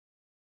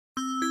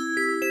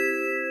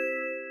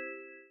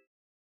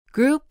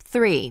Group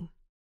 3.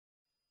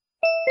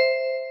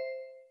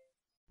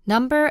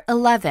 Number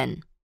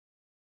 11.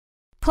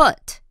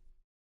 Put.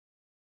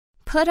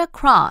 Put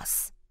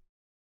across.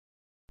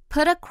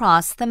 Put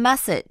across the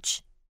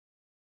message.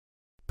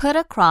 Put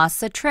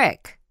across a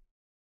trick.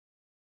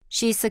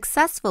 She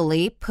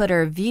successfully put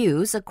her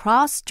views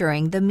across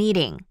during the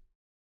meeting.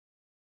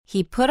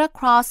 He put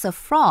across a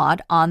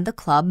fraud on the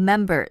club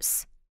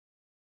members.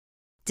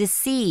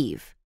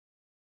 Deceive.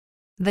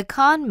 The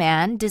con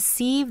man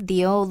deceived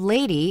the old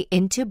lady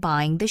into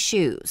buying the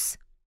shoes.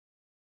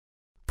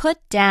 Put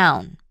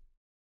down.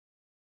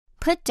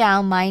 Put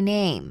down my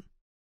name.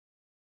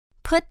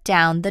 Put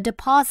down the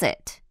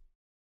deposit.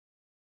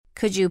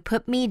 Could you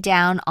put me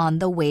down on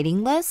the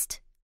waiting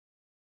list?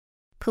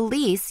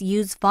 Police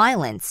use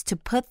violence to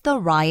put the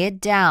riot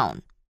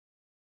down.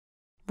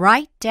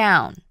 Write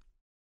down.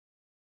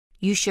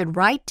 You should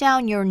write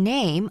down your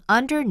name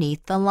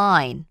underneath the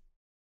line.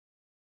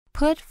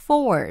 Put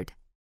forward.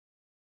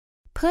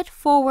 Put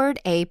forward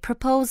a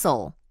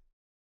proposal.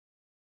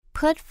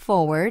 Put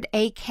forward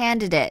a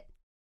candidate.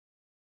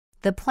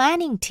 The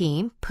planning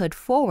team put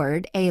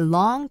forward a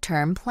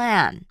long-term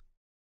plan.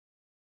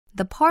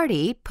 The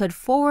party put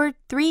forward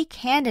 3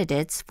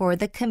 candidates for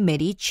the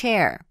committee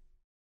chair.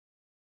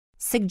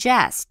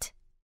 Suggest.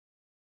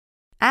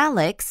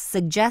 Alex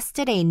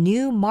suggested a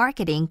new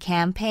marketing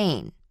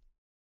campaign.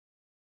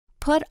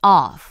 Put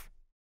off.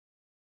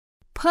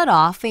 Put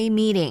off a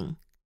meeting.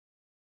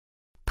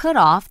 Put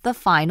off the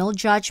final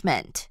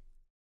judgment.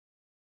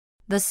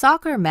 The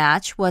soccer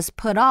match was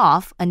put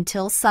off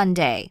until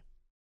Sunday.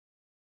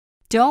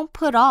 Don't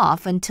put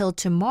off until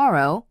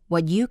tomorrow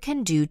what you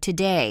can do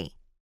today.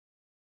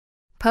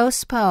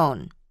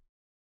 Postpone.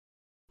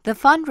 The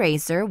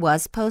fundraiser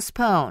was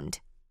postponed.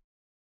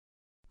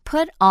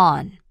 Put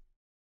on.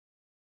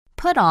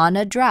 Put on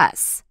a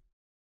dress.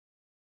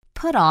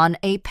 Put on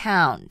a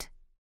pound.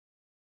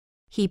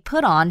 He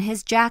put on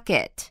his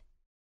jacket.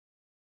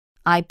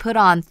 I put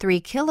on 3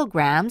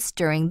 kilograms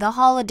during the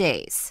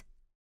holidays.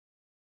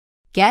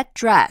 Get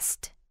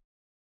dressed.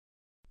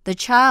 The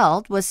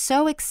child was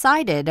so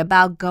excited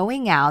about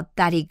going out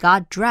that he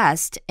got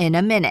dressed in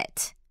a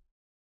minute.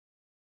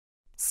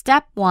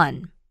 Step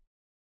 1.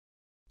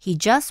 He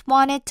just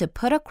wanted to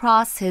put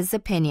across his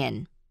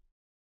opinion.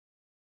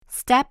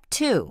 Step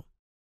 2.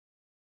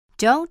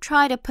 Don't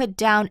try to put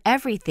down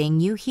everything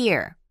you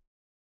hear.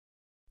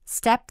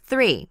 Step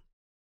 3.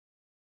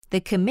 The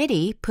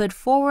committee put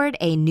forward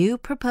a new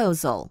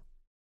proposal.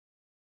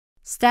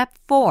 Step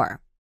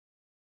 4.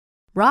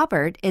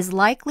 Robert is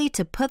likely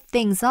to put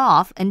things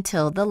off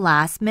until the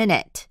last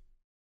minute.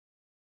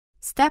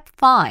 Step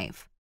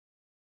 5.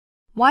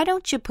 Why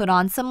don't you put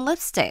on some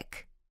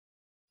lipstick?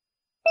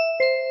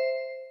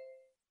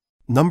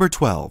 Number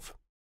 12.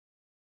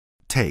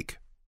 Take.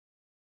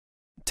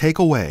 Take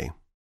away.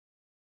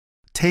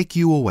 Take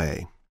you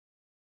away.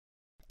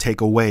 Take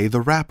away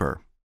the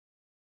wrapper.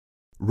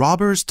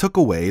 Robbers took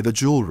away the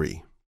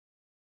jewelry.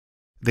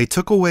 They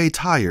took away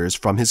tires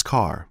from his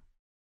car.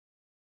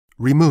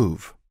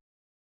 Remove.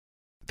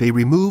 They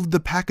removed the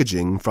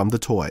packaging from the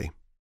toy.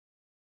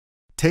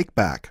 Take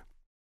back.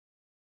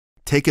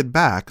 Take it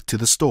back to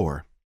the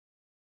store.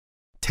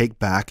 Take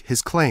back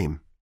his claim.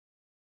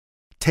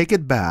 Take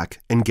it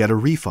back and get a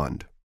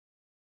refund.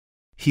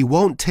 He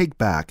won't take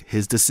back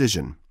his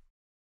decision.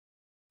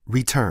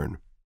 Return.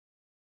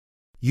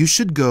 You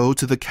should go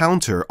to the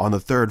counter on the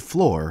 3rd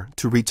floor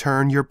to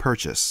return your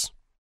purchase.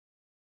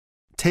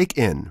 Take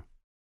in.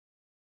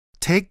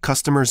 Take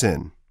customers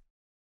in.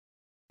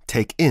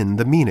 Take in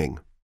the meaning.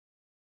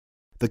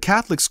 The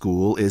Catholic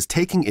school is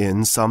taking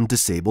in some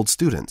disabled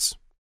students.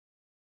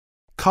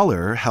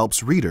 Color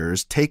helps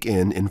readers take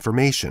in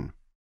information.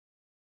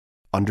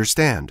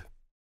 Understand.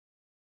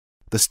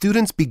 The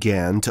students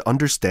began to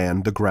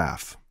understand the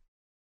graph.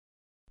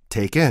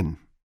 Take in.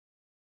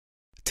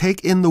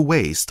 Take in the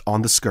waist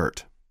on the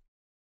skirt.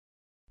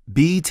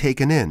 Be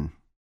taken in.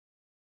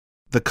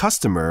 The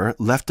customer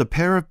left a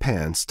pair of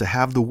pants to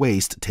have the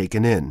waist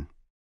taken in.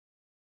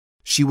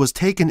 She was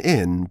taken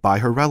in by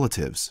her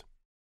relatives.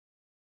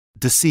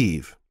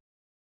 Deceive.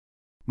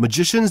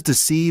 Magicians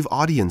deceive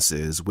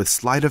audiences with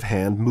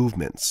sleight-of-hand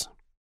movements.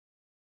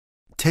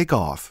 Take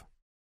off.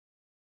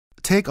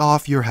 Take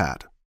off your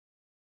hat.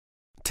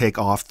 Take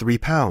off 3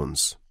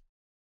 pounds.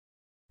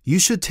 You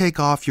should take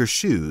off your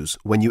shoes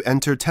when you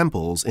enter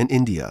temples in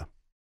India.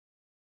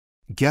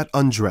 Get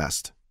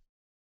undressed.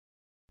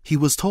 He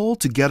was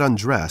told to get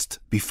undressed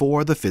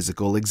before the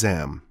physical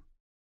exam.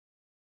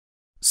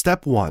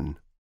 Step 1.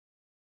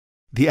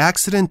 The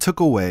accident took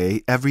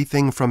away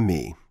everything from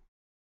me.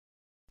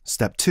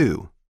 Step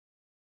 2.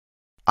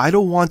 I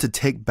don't want to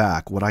take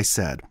back what I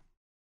said.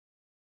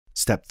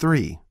 Step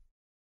 3.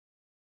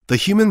 The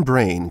human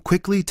brain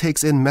quickly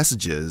takes in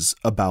messages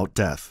about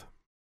death.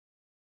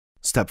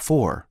 Step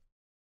 4.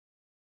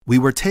 We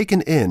were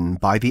taken in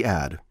by the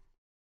ad.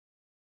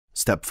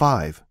 Step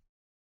 5.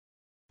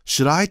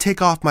 Should I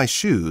take off my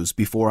shoes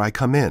before I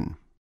come in?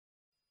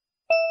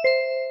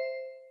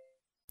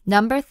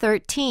 Number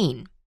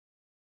 13.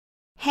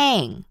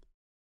 Hang.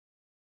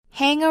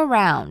 Hang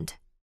around.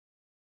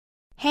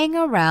 Hang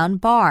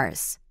around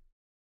bars.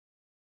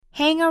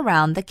 Hang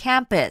around the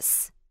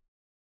campus.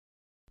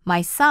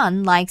 My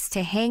son likes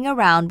to hang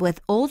around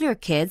with older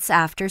kids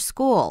after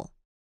school.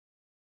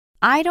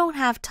 I don't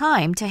have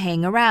time to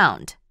hang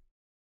around.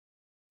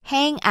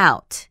 Hang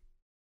out.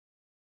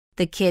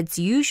 The kids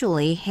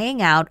usually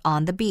hang out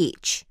on the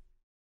beach.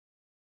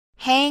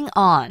 Hang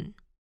on.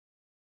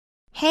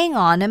 Hang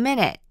on a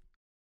minute.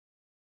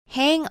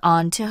 Hang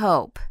on to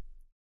hope.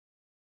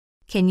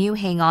 Can you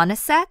hang on a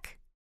sec?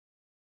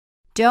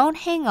 Don't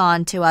hang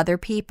on to other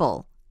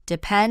people.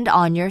 Depend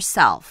on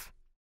yourself.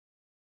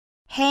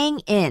 Hang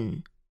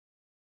in.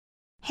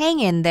 Hang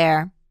in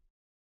there.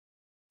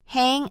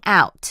 Hang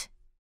out.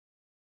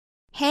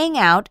 Hang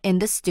out in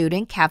the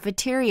student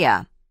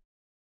cafeteria.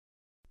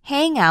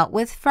 Hang out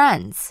with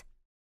friends.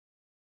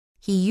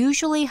 He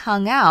usually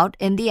hung out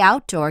in the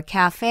outdoor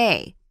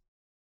cafe.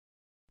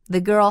 The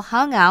girl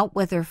hung out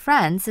with her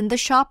friends in the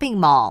shopping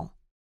mall.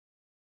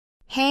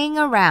 Hang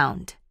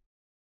around.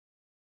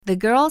 The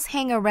girls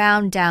hang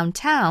around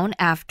downtown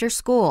after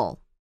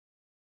school.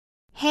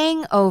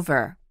 Hang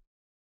over.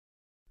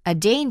 A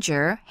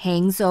danger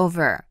hangs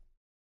over.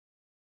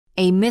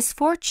 A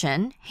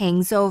misfortune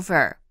hangs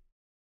over.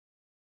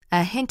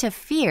 A hint of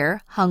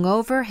fear hung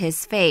over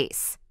his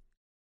face.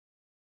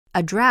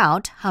 A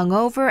drought hung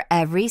over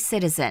every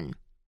citizen.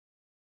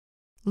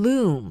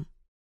 Loom.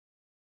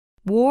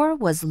 War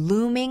was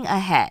looming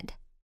ahead.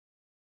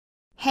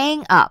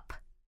 Hang up.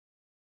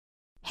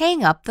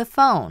 Hang up the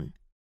phone.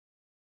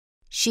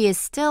 She is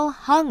still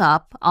hung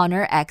up on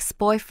her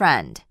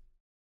ex-boyfriend.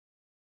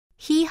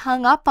 He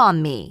hung up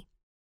on me.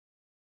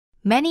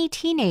 Many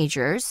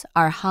teenagers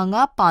are hung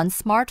up on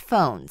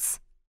smartphones.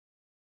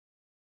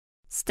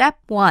 Step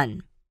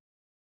 1.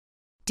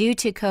 Due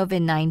to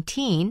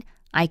COVID-19,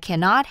 I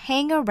cannot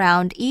hang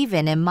around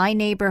even in my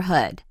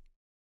neighborhood.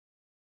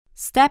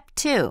 Step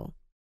 2.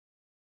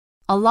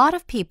 A lot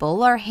of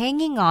people are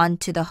hanging on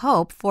to the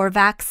hope for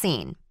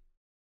vaccine.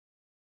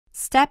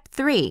 Step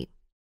 3.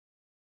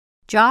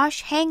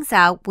 Josh hangs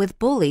out with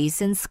bullies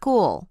in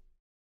school.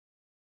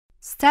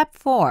 Step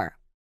 4.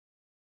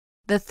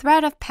 The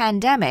threat of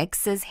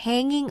pandemics is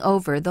hanging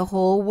over the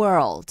whole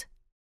world.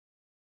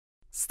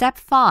 Step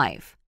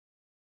 5.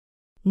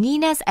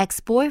 Nina's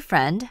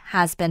ex-boyfriend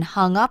has been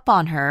hung up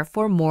on her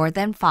for more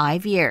than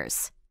 5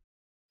 years.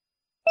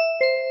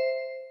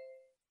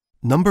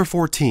 Number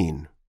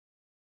 14.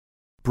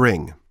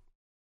 Bring.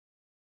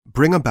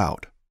 Bring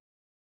about.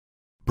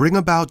 Bring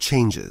about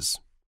changes.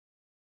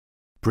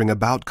 Bring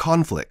about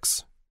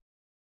conflicts.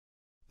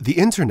 The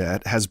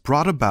Internet has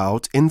brought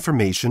about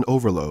information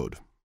overload.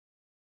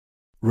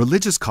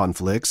 Religious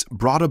conflicts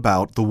brought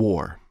about the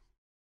war.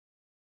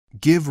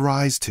 Give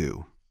rise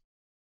to.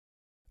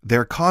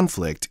 Their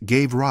conflict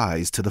gave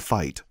rise to the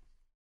fight.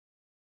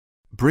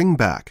 Bring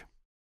back.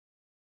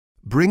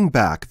 Bring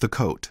back the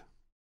coat.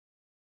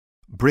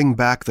 Bring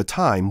back the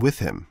time with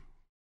him.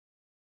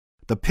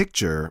 The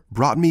picture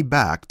brought me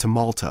back to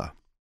Malta.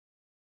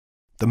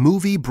 The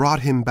movie brought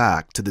him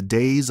back to the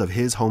days of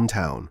his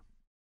hometown.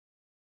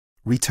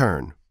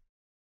 Return.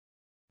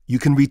 You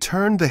can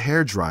return the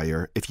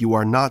hairdryer if you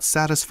are not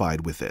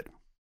satisfied with it.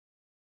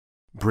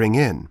 Bring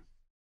in.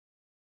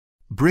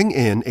 Bring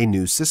in a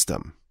new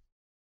system.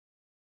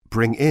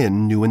 Bring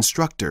in new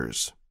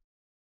instructors.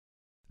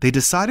 They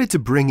decided to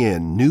bring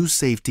in new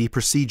safety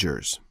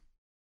procedures.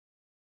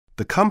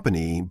 The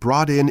company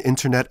brought in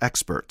internet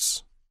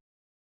experts.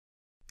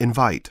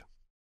 Invite.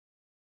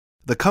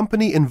 The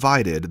company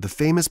invited the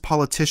famous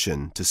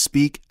politician to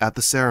speak at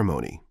the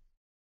ceremony.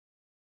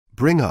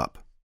 Bring up.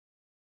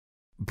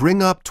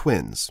 Bring up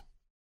twins.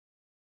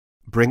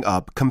 Bring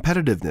up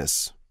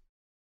competitiveness.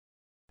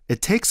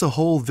 It takes a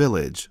whole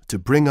village to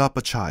bring up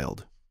a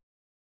child.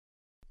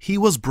 He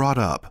was brought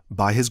up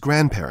by his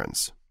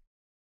grandparents.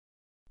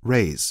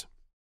 Raise.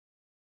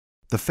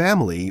 The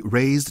family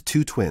raised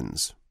 2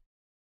 twins.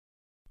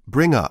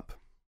 Bring up.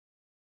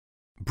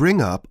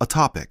 Bring up a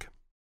topic.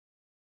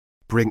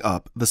 Bring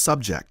up the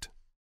subject.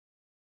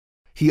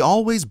 He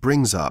always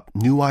brings up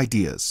new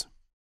ideas.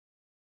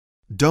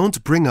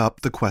 Don't bring up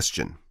the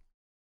question.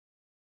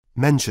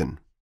 Mention.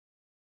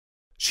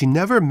 She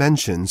never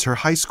mentions her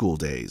high school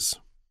days.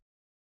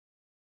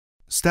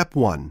 Step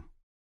 1.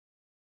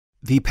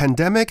 The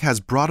pandemic has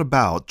brought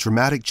about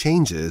dramatic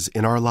changes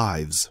in our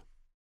lives.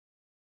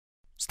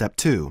 Step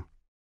 2.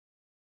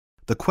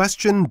 The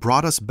question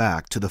brought us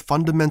back to the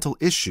fundamental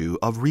issue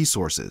of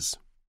resources.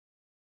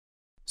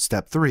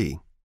 Step 3.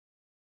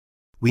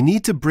 We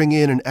need to bring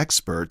in an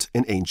expert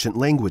in ancient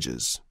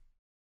languages.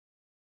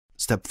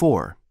 Step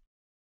 4.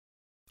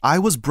 I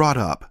was brought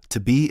up to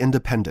be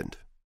independent.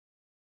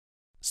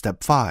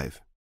 Step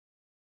 5.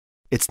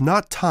 It's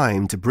not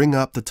time to bring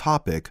up the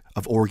topic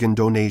of organ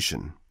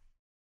donation.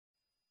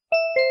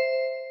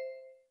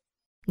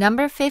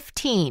 Number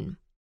 15.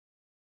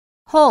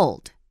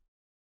 Hold.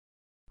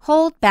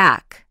 Hold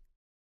back.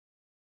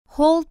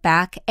 Hold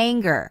back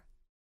anger.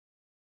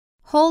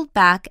 Hold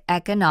back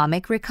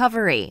economic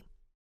recovery.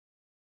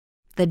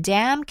 The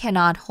dam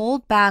cannot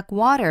hold back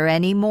water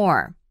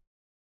anymore.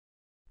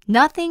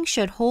 Nothing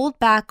should hold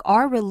back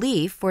our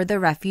relief for the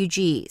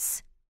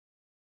refugees.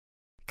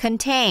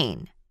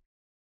 Contain.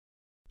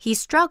 He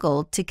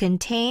struggled to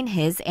contain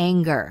his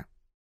anger.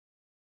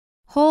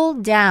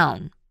 Hold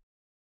down.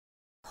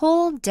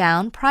 Hold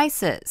down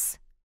prices.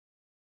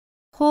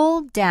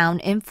 Hold down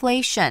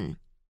inflation.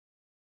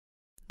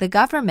 The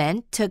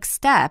government took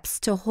steps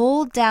to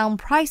hold down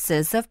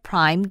prices of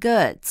prime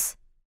goods.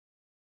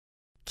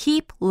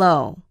 Keep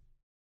low.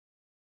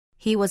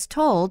 He was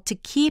told to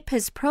keep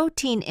his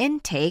protein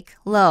intake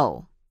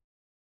low.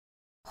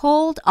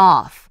 Hold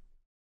off.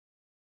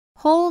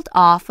 Hold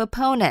off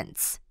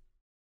opponents.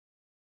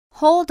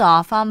 Hold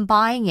off on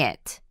buying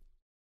it.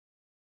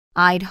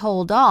 I'd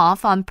hold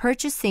off on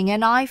purchasing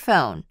an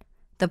iPhone.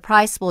 The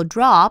price will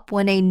drop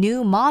when a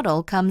new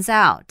model comes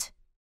out.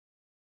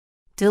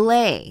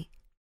 Delay.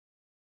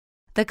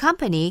 The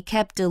company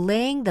kept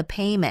delaying the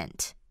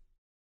payment.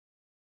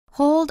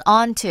 Hold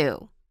on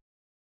to.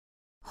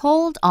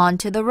 Hold on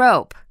to the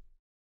rope.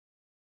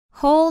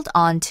 Hold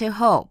on to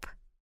hope.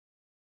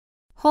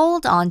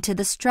 Hold on to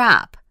the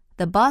strap.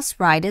 The bus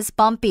ride is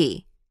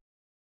bumpy.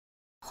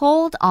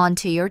 Hold on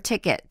to your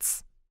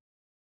tickets.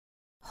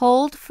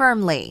 Hold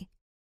firmly.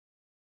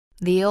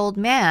 The old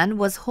man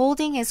was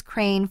holding his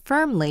crane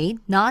firmly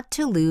not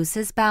to lose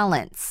his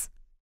balance.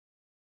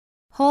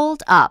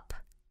 Hold up.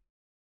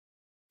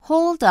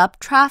 Hold up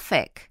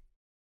traffic.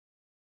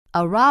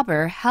 A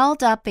robber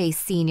held up a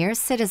senior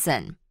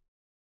citizen.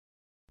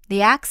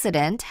 The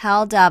accident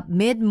held up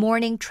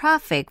mid-morning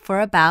traffic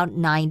for about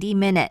 90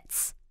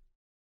 minutes.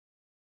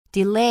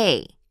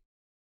 Delay.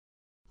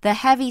 The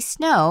heavy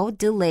snow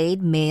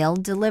delayed mail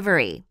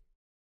delivery.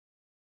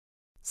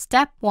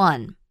 Step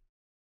 1.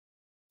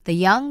 The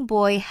young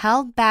boy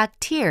held back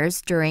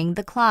tears during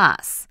the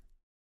class.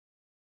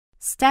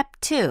 Step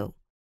 2.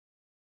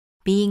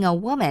 Being a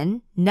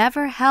woman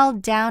never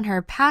held down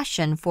her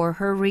passion for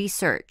her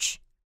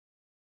research.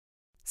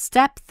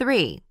 Step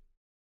 3.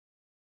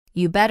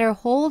 You better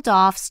hold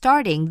off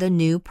starting the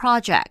new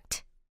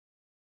project.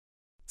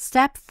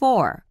 Step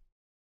 4.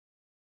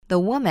 The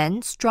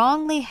woman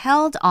strongly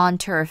held on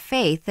to her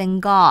faith in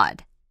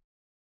God.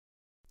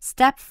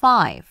 Step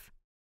 5.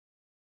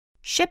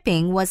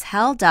 Shipping was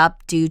held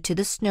up due to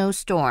the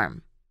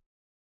snowstorm.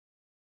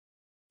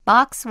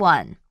 Box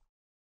 1.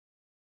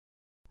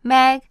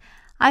 Meg,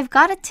 I've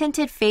got a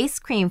tinted face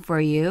cream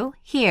for you.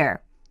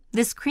 Here.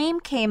 This cream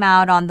came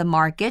out on the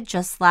market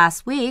just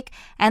last week,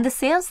 and the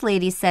sales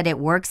lady said it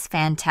works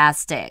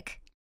fantastic.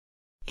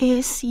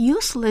 It's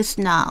useless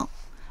now.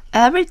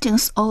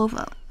 Everything's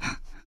over.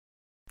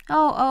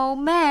 Oh,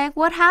 Meg,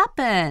 what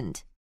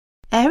happened?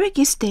 Eric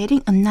is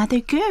dating another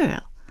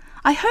girl.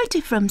 I heard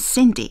it from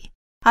Cindy.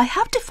 I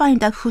have to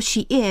find out who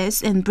she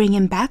is and bring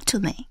him back to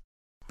me.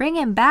 Bring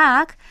him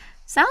back?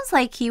 Sounds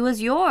like he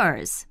was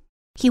yours.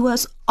 He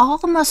was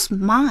almost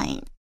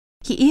mine.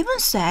 He even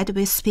said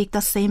we speak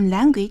the same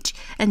language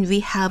and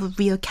we have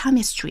real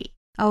chemistry.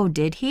 Oh,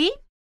 did he?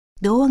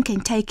 No one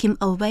can take him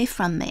away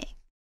from me.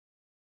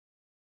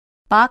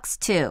 Box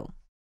 2.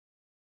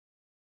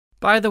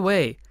 By the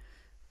way,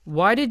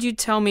 why did you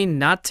tell me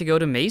not to go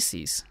to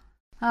Macy's?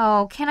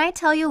 Oh, can I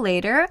tell you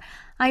later?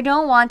 I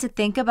don't want to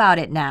think about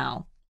it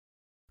now.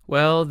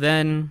 Well,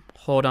 then,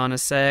 hold on a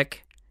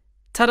sec.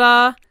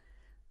 Ta-da!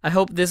 I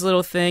hope this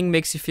little thing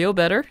makes you feel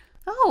better.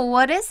 Oh,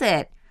 what is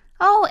it?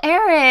 Oh,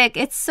 Eric,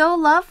 it's so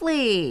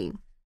lovely.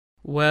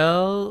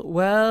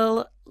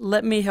 Well,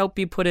 let me help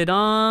you put it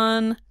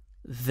on.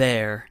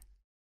 There.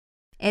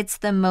 It's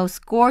the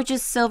most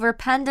gorgeous silver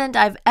pendant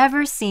I've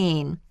ever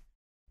seen.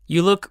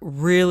 You look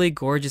really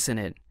gorgeous in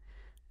it.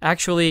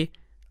 Actually,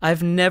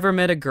 I've never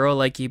met a girl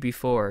like you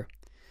before.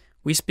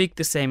 We speak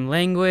the same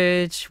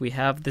language, we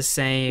have the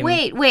same...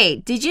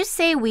 Wait, did you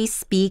say we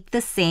speak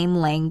the same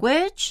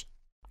language?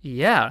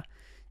 Yeah.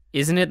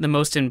 Isn't it the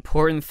most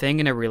important thing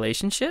in a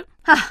relationship?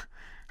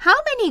 How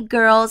many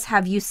girls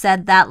have you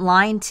said that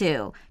line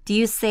to? Do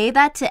you say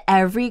that to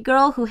every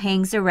girl who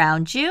hangs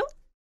around you?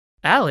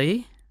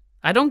 Allie,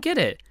 I don't get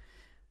it.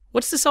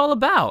 What's this all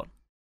about?